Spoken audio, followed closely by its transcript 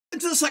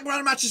into the second round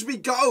of matches we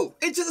go.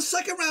 Into the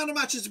second round of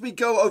matches we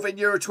go over in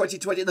Euro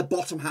 2020 in the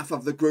bottom half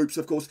of the groups,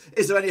 of course.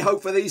 Is there any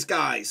hope for these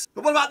guys?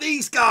 But what about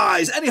these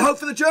guys? Any hope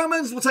for the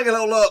Germans? We'll take a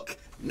little look.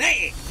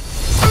 Nay.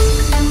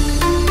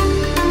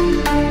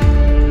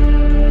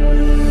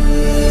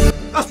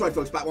 That's right,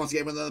 folks, back once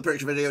again with another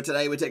prediction video.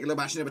 Today we're taking a look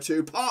at match number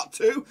 2, part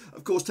 2.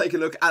 Of course, take a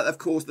look at,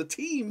 the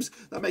teams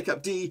that make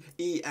up D,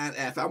 E, and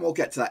F. And we'll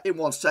get to that in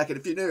 1 second.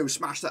 If you're new,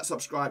 smash that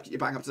subscribe, get your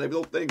bang up to date with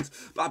all things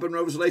Blackburn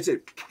Rovers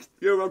related,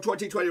 Euro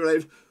 2020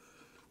 related.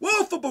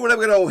 Well, football, we're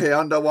never going to all here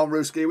under one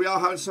Rooski. We are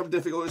having some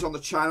difficulties on the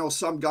channel.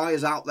 Some guy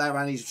is out there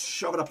and he's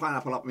shoving a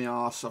pineapple up my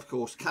arse, of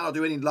course. Cannot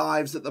do any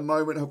lives at the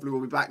moment. Hopefully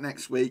we'll be back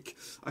next week.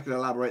 I can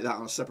elaborate that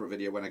on a separate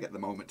video when I get the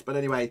moment. But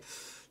anyway,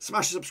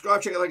 smash the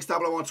subscribe, check the links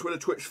down below on Twitter,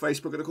 Twitch,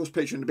 Facebook, and of course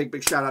Patreon. A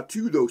big shout out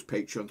to those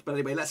patrons. But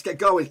anyway, let's get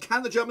going.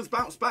 Can the Germans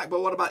bounce back?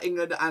 But what about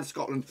England and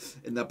Scotland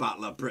in the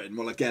Battle of Britain?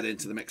 Well, I'll get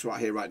into the mix right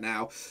here, right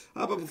now.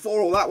 But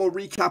before all that, we'll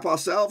recap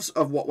ourselves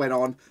of what went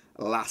on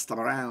last time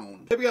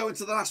around. Here we go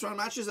into the last round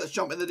of matches. Let's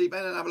jump in the deep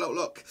end and have a little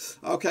look.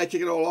 Okay,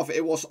 kicking it all off,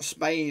 it was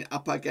Spain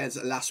up against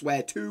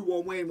Lasware.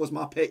 2-1 win was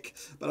my pick,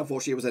 but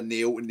unfortunately it was a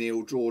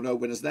nil draw. No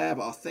winners there,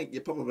 but I think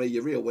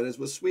your real winners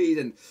was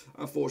Sweden.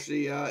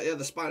 Unfortunately, yeah,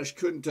 the Spanish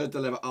couldn't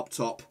deliver up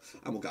top,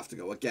 and we'll have to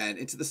go again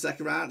into the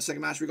second round.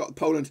 Second match, we got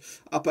Poland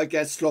up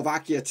against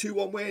Slovakia.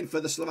 2-1 win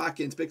for the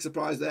Slovakians. Big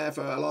surprise there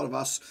for a lot of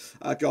us.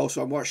 Goals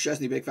from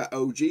Szczesny, big fat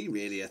OG,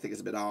 really. I think it's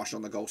a bit harsh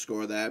on the goal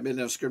scorer there.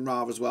 Middle of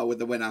Skrimrav as well with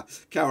the winner.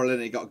 Carolina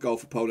got a goal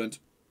for Poland.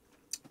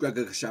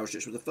 Gregor Koscielny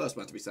was the first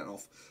man to be sent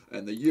off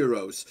in the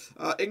Euros.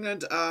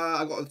 England,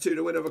 I got the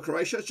 2-0 win over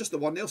Croatia. It's just the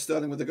 1-0.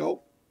 Sterling with the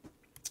goal.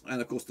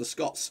 And of course the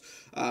Scots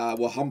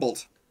were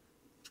humbled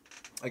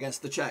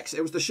against the Czechs.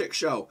 It was the chic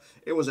show.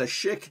 It was a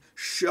chic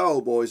show,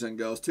 boys and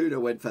girls.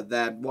 2-0 win for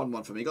them.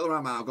 1-1 for me. Got the right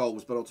amount of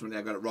goals, but ultimately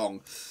I got it wrong.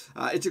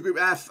 Into Group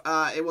F,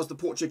 it was the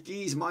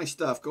Portuguese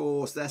Meister, of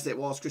course. Yes, it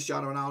was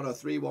Cristiano Ronaldo.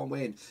 3-1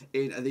 win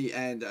in the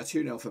end.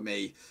 2-0 for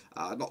me.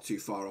 Not too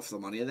far off the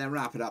money. And then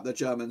wrap it up. The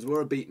Germans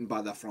were beaten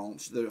by the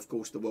France. They're, of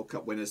course, the World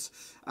Cup winners.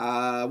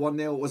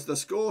 1-0 was the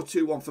score.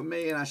 2-1 for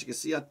me. And as you can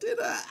see, I did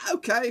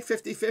okay.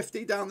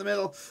 50-50 down the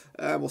middle.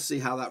 We'll see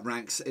how that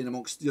ranks in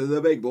amongst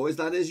the big boys.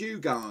 That is you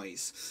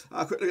guys.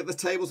 Quick look at the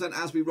tables then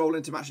as we roll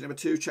into match number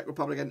 2. Czech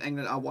Republic and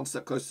England are 1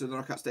 step closer to the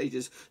knockout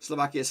stages.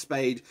 Slovakia,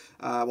 Spain,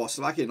 well,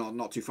 Slovakia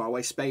not too far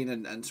away. Spain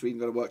and Sweden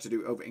got a work to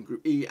do over in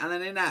Group E. And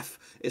then in F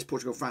is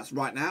Portugal, France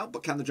right now.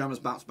 But can the Germans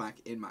bounce back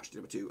in match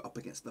number 2 up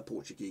against the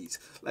Portuguese?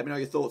 Let me know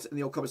your thoughts in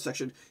the old comment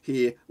section.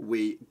 Here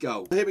we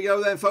go. Here we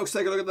go then, folks.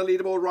 Take a look at the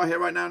leaderboard right here,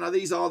 right now. Now,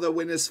 these are the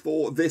winners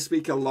for this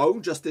week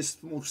alone. Just this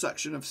small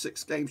section of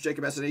 6 games.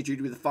 Jacob S&E,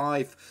 Judy with the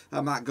 5.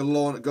 Matt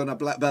Gunnar,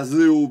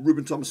 Basil,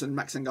 Ruben Thomason,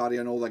 Max Angardi,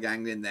 and all the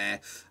gang in there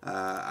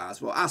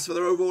as well. As for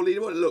their overall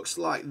leaderboard, it looks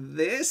like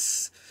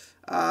this.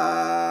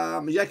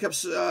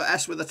 Jacobs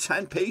S with a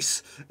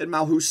 10-piece in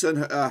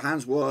Malhusen,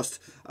 Hans Wurst,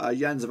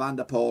 Jens van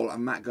der Poel,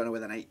 and Matt Gunnar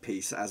with an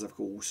 8-piece, as of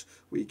course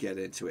we get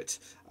into it.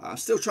 I'm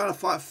still trying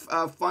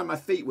to find my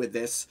feet with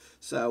this,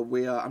 so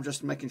I'm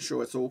just making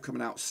sure it's all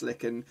coming out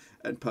slick and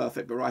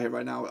perfect. But right here,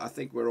 right now, I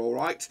think we're all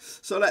right.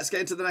 So let's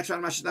get into the next round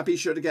of matches. Now, be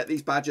sure to get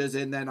these badges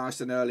in there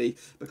nice and early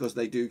because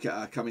they do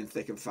come in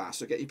thick and fast.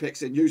 So get your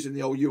picks in using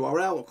the old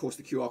URL, of course,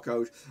 the QR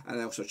code,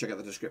 and also check out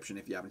the description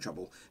if you're having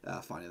trouble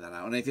finding that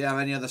out. And if you have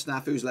any other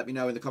snafus, let me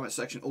know in the comment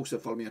section. Also,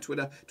 follow me on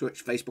Twitter,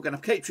 Twitch, Facebook,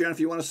 and Patreon if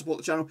you want to support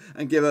the channel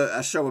and give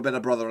a show a bit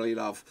of brotherly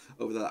love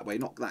over that way.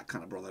 Not that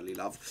kind of brotherly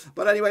love.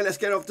 But anyway, let's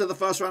get off to the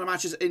first round of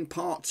matches in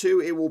part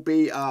 2. It will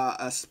be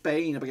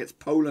Spain up against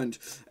Poland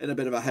in a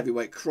bit of a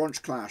heavyweight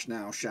crunch clash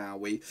now, shall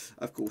we?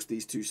 Of course,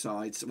 these two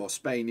sides, well,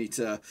 Spain need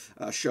to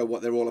show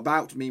what they're all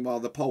about. Meanwhile,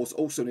 the Poles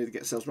also need to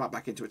get themselves right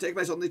back into it. Take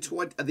place on the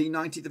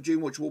 19th of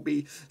June, which will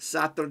be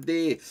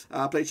Saturday.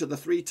 Played each other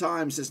 3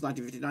 times since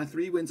 1959.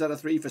 3 wins out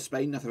of 3 for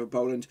Spain, nothing for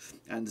Poland,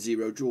 and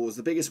 0 draws.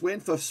 The biggest win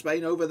for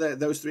Spain over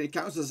those 3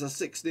 accounts is a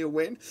 6-0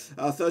 win.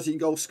 13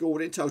 goals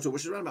scored in total,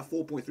 which is around about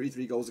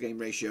 4.33 goals a game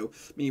ratio.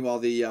 Meanwhile,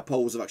 the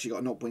Poles have actually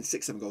got a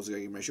 0.67 goals a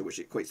game ratio, which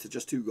equates to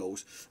just 2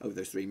 goals over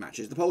those 3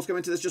 matches. The Poles come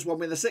into this just 1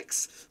 win, a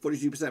 6,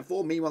 42%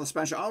 form. Meanwhile, the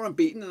Spanish are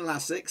unbeaten in the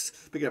last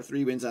 6, picking up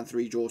 3 wins and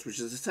 3 draws, which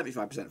is a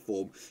 75%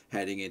 form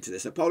heading into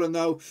this. So Poland,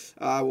 though,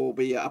 will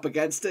be up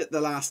against it.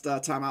 The last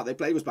time out they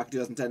played was back in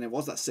 2010. It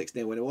was that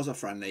 6-0 win. It was a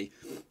friendly.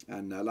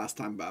 And last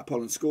time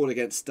Poland scored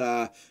against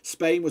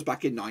Spain was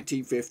back in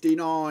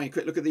 1959.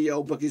 Quick look at the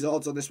old bookies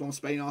odds on this one.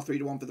 Spain are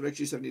 3-1 for the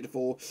victory,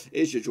 70-4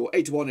 is your draw,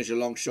 8-1 is your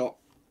long shot.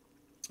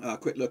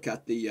 Quick look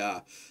at the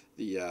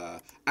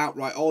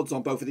outright odds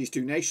on both of these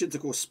two nations.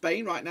 Of course,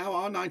 Spain right now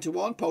are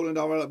 9-1. Poland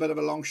are a bit of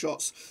a long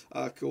shots,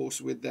 of course,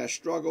 with their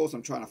struggles.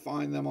 I'm trying to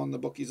find them on the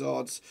bookies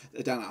odds.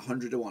 They're down at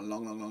 100-1.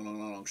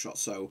 Long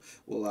shots. So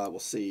we'll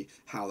see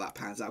how that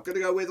pans out. Going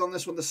to go with on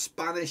this one the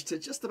Spanish to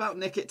just about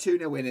nick it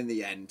 2-0 win in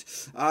the end.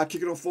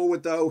 Kicking on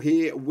forward though,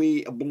 here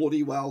we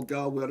bloody well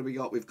go. What do we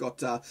got? We've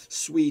got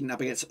Sweden up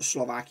against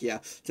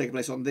Slovakia taking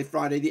place on the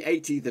Friday, the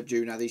 18th of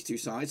June. Now these two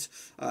sides,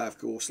 of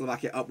course,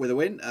 Slovakia up with a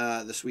win.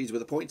 The Swedes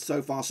with a point.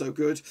 So far, so so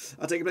good.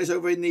 Taking place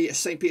over in the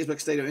St. Petersburg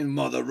Stadium in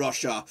Mother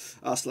Russia.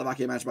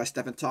 Slovakia managed by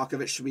Stefan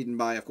Tarkovic. Sweden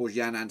by, of course,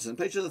 Jan Andersson.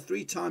 Played each other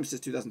 3 times since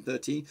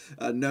 2013.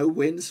 No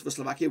wins for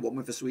Slovakia, 1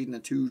 win for Sweden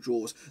and 2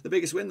 draws. The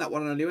biggest win, that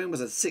one and only win,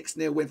 was a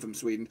 6-0 win from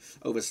Sweden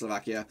over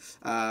Slovakia.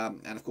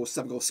 And, of course,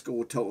 7 goals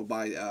scored total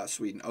by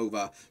Sweden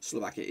over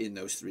Slovakia in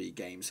those 3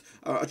 games.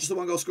 Just the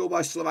 1 goal scored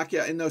by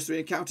Slovakia in those 3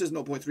 encounters,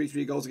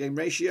 0.33 goals a game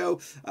ratio.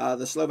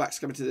 The Slovaks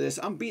coming to this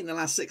unbeaten the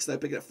last 6, though,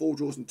 picking up 4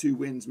 draws and 2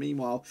 wins.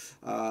 Meanwhile,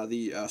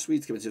 the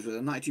Swedes coming to this with a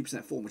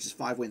 92% form, which is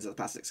 5 wins of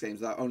the past 6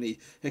 games. The only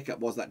hiccup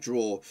was that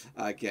draw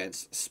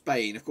against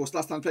Spain. Of course,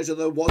 last time played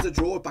there was a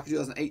draw back in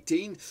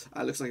 2018.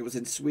 Looks like it was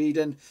in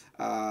Sweden.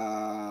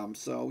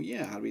 So,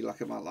 yeah, how do we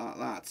look about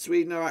that?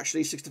 Sweden are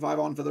actually 65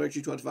 on for the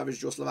victory, 25 is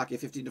draw. Slovakia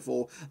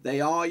 15-4.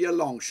 They are your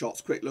long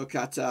shots. Quick look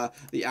at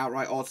the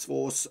outright odds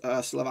for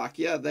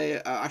Slovakia.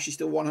 They are actually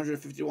still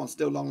 151,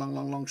 still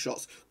long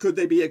shots. Could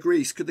they be a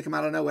Greece? Could they come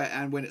out of nowhere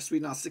and win it?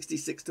 Sweden are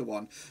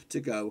 66-1 to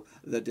go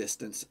the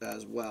distance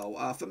as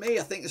well. For me,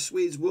 I think the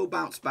Swedes will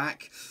bounce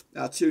back.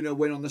 2-0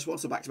 win on this one,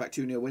 so back-to-back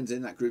 2-0 wins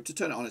in that group to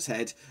turn it on its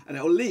head, and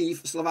it'll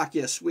leave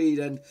Slovakia,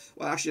 Sweden,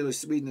 well, actually it'll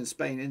Sweden and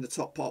Spain in the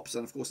top pops,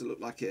 and of course it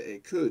looked like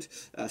it could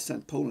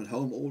send Poland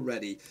home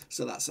already.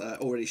 So that's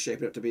already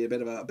shaping up to be a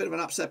bit of an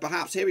upset,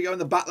 perhaps. Here we go in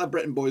the Battle of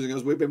Britain, boys and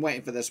girls. We've been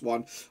waiting for this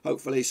one.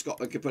 Hopefully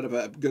Scotland can put up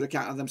a good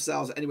account of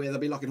themselves. Anyway, they'll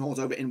be locking horns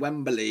over in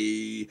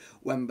Wembley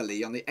on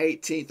the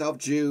 18th of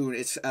June.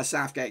 It's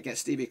Southgate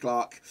against Stevie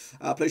Clark.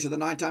 Played the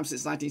 9 times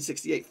since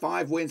 1968.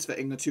 5 wins for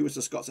England, 2 wins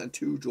for Scots, and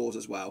 2 draws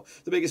as well.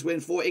 The biggest win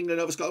for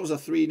England over Scotland was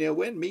a 3-0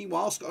 win.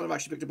 Meanwhile, Scotland have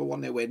actually picked up a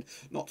 1-0 win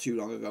not too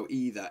long ago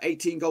either.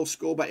 18 goals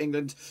scored by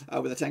England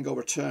with a 10-goal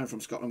return from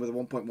Scotland with a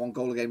 1.1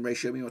 goal a game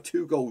ratio. Meanwhile,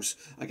 2 goals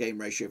a game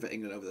ratio for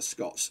England over the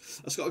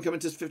Scots. Scotland coming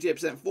to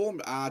 58% form,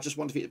 just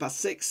 1 defeat the past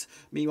 6.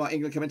 Meanwhile,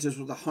 England coming to us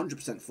with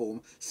 100%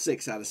 form,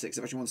 6 out of 6.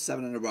 They've actually won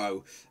 7 in a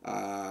row.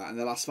 And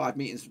the last 5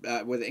 meetings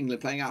with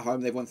England playing at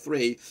home, they've won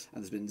 3,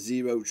 and there's been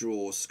 0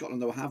 draws.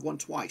 Scotland, though, have won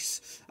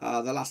twice.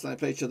 The last time they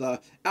played each other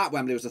at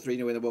Wembley was a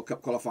 3-0 in the World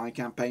Cup qualifying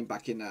campaign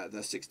back in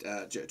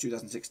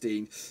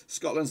 2016.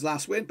 Scotland's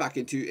last win back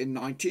in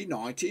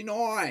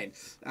 1999.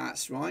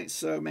 That's right.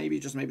 So maybe,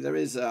 just maybe, there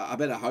is a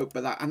bit of hope,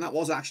 but that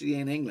was actually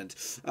in England.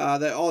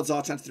 The odds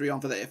are 10-3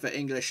 on for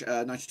English.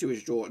 92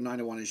 is your draw,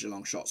 9-1 is your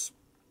long shots.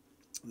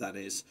 That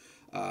is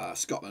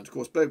Scotland. Of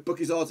course,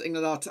 bookies odds,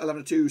 England are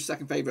 11-2,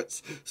 second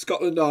favourites.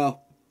 Scotland are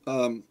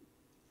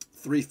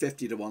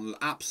 350-1,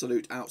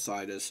 absolute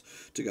outsiders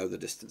to go the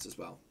distance as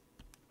well.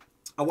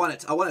 I want it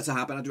to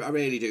happen. I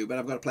really do, but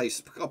I've got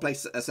to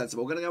place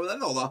sensible. We're going to go with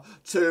another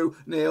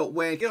 2-0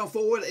 win. Get on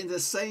forward in the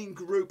same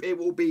group. It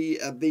will be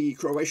the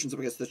Croatians up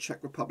against the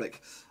Czech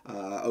Republic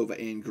over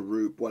in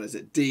group, what is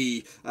it,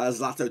 D.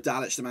 Zlato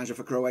Dalic, the manager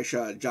for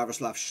Croatia.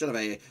 Jaroslav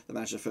Šilave, the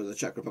manager for the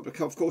Czech Republic.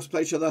 Of course,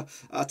 played each other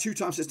 2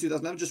 times since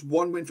 2011. Just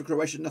 1 win for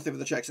Croatia, nothing for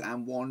the Czechs,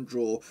 and 1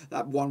 draw.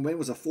 That 1 win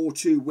was a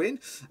 4-2 win.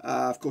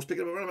 Of course,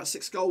 picking up around about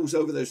 6 goals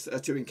over those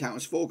 2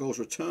 encounters. 4 goals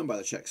returned by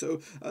the Czechs.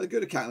 So a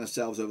good account of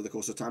themselves over the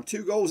course of time.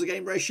 2 goals a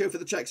game ratio for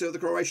the Czechs over the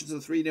Croatians,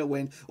 and a 3-0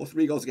 win, or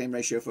 3 goals a game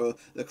ratio for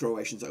the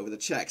Croatians over the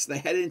Czechs. They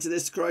head into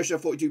this Croatia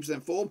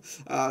 42% form,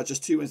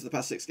 just 2 wins in the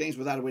past 6 games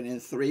without a win in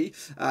 3.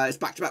 It's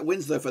back-to-back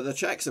wins though for the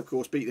Czechs, of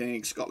course,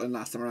 beating Scotland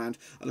last time around.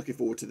 I'm looking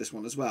forward to this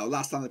one as well.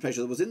 Last time the played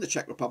was in the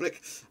Czech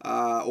Republic,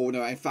 or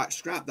no, in fact,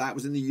 scrap that,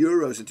 was in the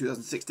Euros in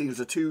 2016. It was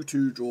a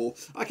 2-2 draw.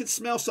 I can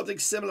smell something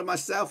similar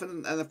myself,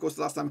 and of course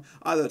the last time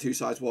either of the 2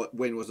 sides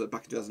win was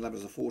back in 2011,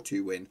 was a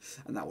 4-2 win,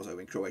 and that was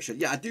over in Croatia.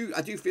 Yeah, I do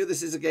feel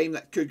this is a game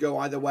that could go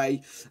either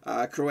way.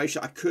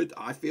 Croatia,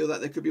 I feel that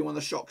there could be one of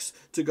the shocks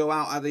to go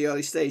out at the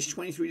early stage.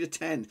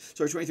 23-10,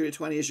 sorry,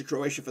 23-20 is your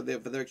Croatia for the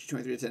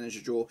 23-10 is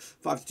your draw.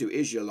 5-2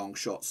 is your long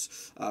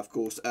shots. Of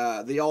course,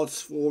 the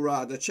odds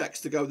for the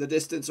Czechs to go the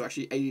distance are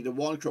actually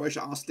 80-1.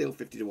 Croatia are still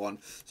 50-1,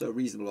 so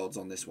reasonable odds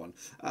on this one.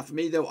 For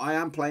me though, I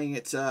am playing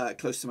it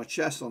close to my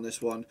chest on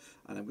this one,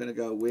 and I'm going to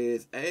go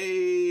with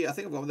I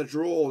think I'm going with a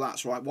draw.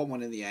 That's right,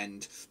 1-1 in the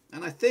end.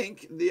 And I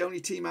think the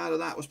only team out of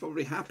that was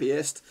probably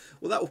happiest.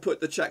 Well, that will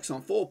put the Czechs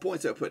on 4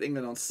 points. It will put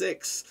England on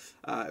 6.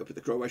 It will put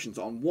the Croatians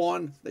on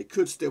 1. They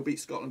could still beat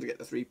Scotland to get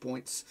the 3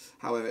 points.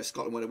 However, if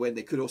Scotland were to win,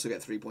 they could also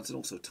get 3 points and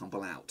also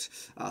tumble out.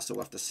 So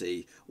we'll have to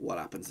see what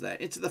happens there.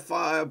 Into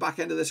the back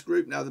end of this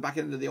group now, the back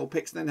end of the old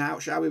picks then, how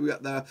shall we? We've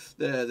got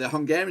the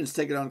Hungarians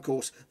taking on, of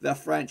course, the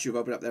French, who've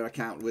opened up their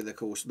account with, of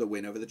course, the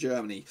win over the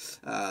Germany.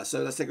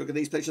 So let's take a look at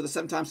these. Played each other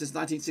 7 times since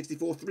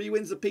 1964. 3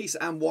 wins apiece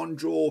and 1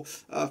 draw.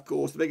 Of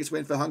course, the biggest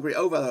win for Hungary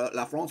over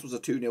La France was a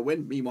 2-0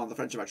 win. Meanwhile, the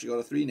French have actually got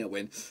a 3-0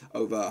 win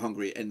over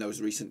Hungary in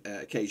those recent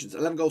occasions.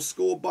 11 goals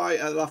scored by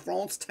La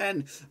France,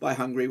 10 by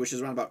Hungary, which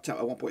is around about a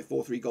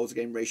 1.43 goals a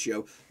game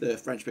ratio. The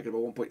French picking up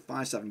a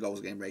 1.57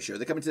 goals a game ratio.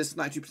 They come into this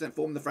 92%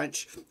 form. The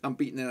French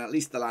unbeaten in at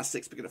least the last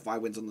 6, picking up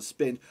 5 wins on the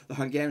spin. The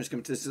Hungarians come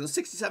into this in a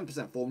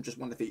 67% form, just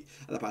 1 defeat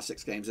in the past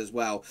 6 games as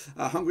well.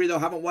 Hungary, though,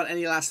 haven't won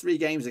any last 3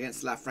 games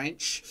against La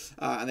French,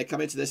 and they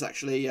come into this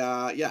actually,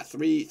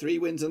 3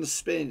 wins on the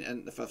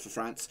spin for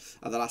France.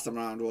 The last time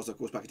around was, of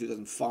course, back in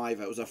 2005.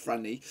 It was a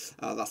friendly.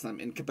 Last time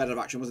in competitive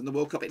action was in the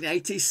World Cup in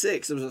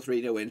 '86. It was a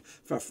 3-0 win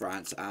for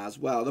France as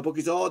well. The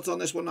bookies odds on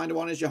this one,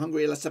 9-1 is your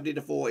Hungary,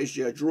 70-4 is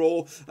your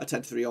draw,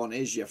 10-3 on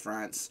is your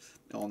France.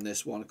 On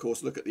this one, of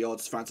course, look at the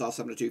odds. France are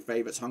 7-2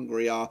 favourites.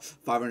 Hungary are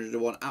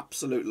 500-1.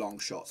 Absolute long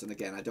shots. And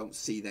again, I don't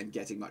see them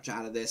getting much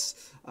out of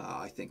this.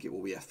 I think it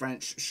will be a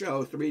French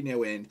show. 3-0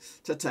 win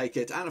to take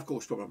it. And, of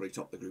course, probably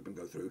top the group and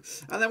go through.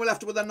 And then we're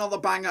left with another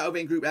banger over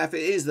in Group F. It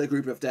is the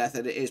group of death.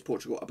 And it is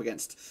Portugal up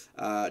against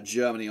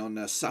Germany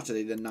on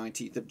Saturday, the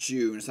 19th of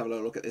June. Let's have a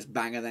little look at this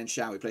banger then,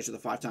 shall we? Played for the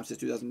 5 times since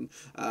 2000.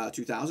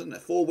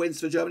 4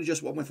 wins for Germany,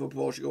 just 1 win for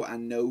Portugal,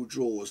 and no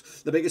draws.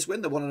 The biggest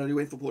win, the one and only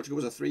win for Portugal,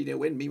 was a 3-0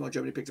 win. Meanwhile,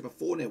 Germany picked up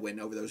a 4-0 win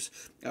over those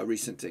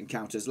recent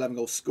encounters. 11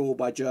 goals scored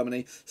by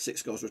Germany,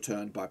 6 goals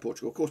returned by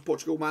Portugal. Of course,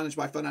 Portugal managed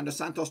by Fernando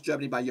Santos,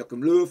 Germany by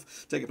Joachim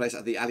Löw, taking place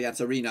at the Allianz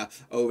Arena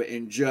over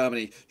in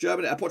Germany.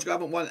 Portugal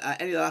haven't won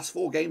any of the last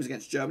 4 games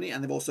against Germany,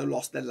 and they've also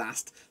lost their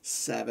last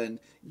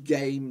 7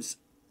 games.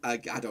 I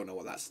don't know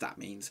what that stat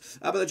means.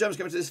 But the Germans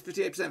come into this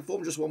 58%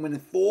 form, just 1 win in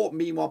 4.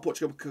 Meanwhile,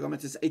 Portugal come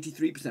into this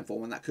 83%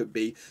 form, and that could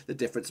be the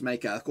difference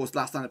maker. Of course,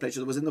 last time they played each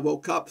other was in the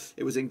World Cup.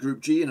 It was in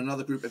Group G, in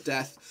another group of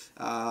death.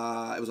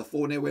 It was a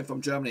 4-0 win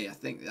from Germany. I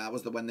think that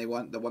was when they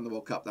won the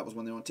World Cup. That was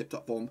when they were on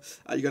tip-top form.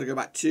 You got to go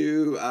back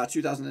to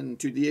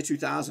the year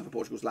 2000 for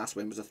Portugal's last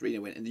win was a 3-0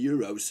 win in the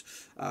Euros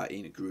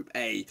in Group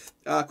A.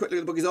 Quick look at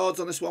the bookies odds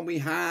on this one. We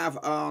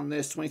have on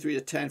this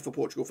 23-10 for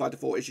Portugal,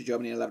 5-4 is your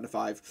Germany,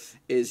 11-5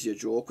 is your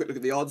draw. Quick look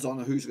at the odds on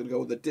who's going to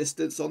go the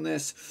distance on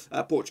this.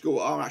 Portugal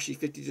are actually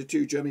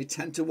 50-2, Germany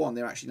 10-1.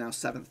 They're actually now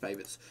 7th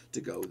favourites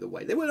to go the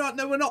way. They were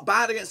not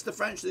bad against the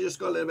French. They just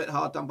got a little bit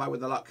hard done by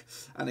with the luck.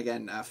 And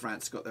again,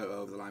 France got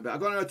over the line. But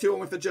I've got to go 2-1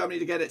 win for Germany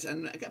to get it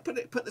and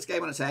put this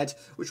game on its head,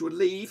 which would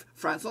leave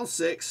France on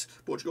 6,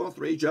 Portugal on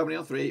 3, Germany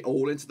on 3,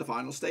 all into the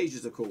final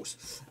stages, of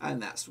course.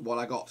 And that's what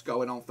I got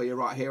going on for you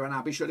right here. And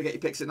now be sure to get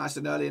your picks in nice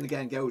and early. And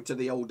again, go to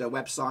the old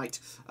website,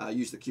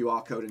 use the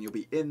QR code, and you'll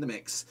be in the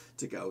mix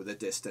to go the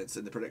distance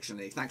in the prediction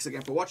league. Thanks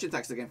again for watching.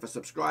 Thanks again for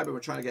subscribing.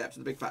 We're trying to get up to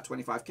the big fat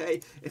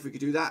 25k. If we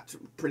could do that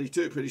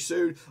pretty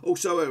soon.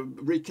 Also, a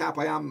recap,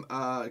 I am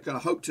going to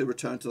hope to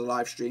return to the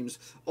live streams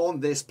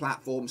on this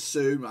platform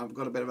soon. I've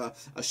got a bit of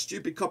a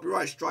stupid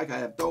copyright strike.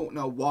 I don't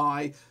know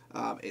why.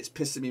 It's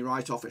pissing me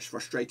right off. It's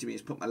frustrating me.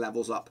 It's put my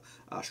levels up,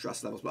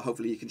 stress levels, but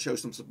hopefully you can show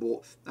some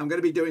support. I'm going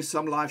to be doing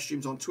some live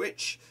streams on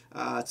Twitch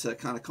to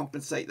kind of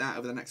compensate that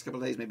over the next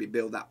couple of days, maybe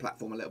build that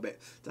platform a little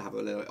bit to have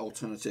a little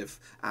alternative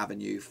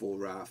avenue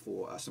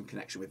for some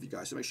connection with you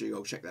guys. So make sure you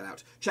go check that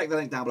out. Check the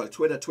link down below.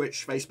 Twitter,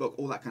 Twitch, Facebook,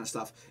 all that kind of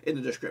stuff in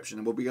the description,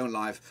 and we'll be going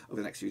live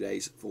over the next few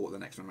days for the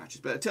next one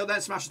matches. But until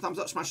then, smash the thumbs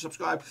up, smash the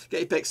subscribe,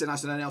 get your picks in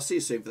nice and early. I'll see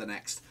you soon for the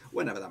next,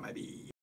 whenever that may be.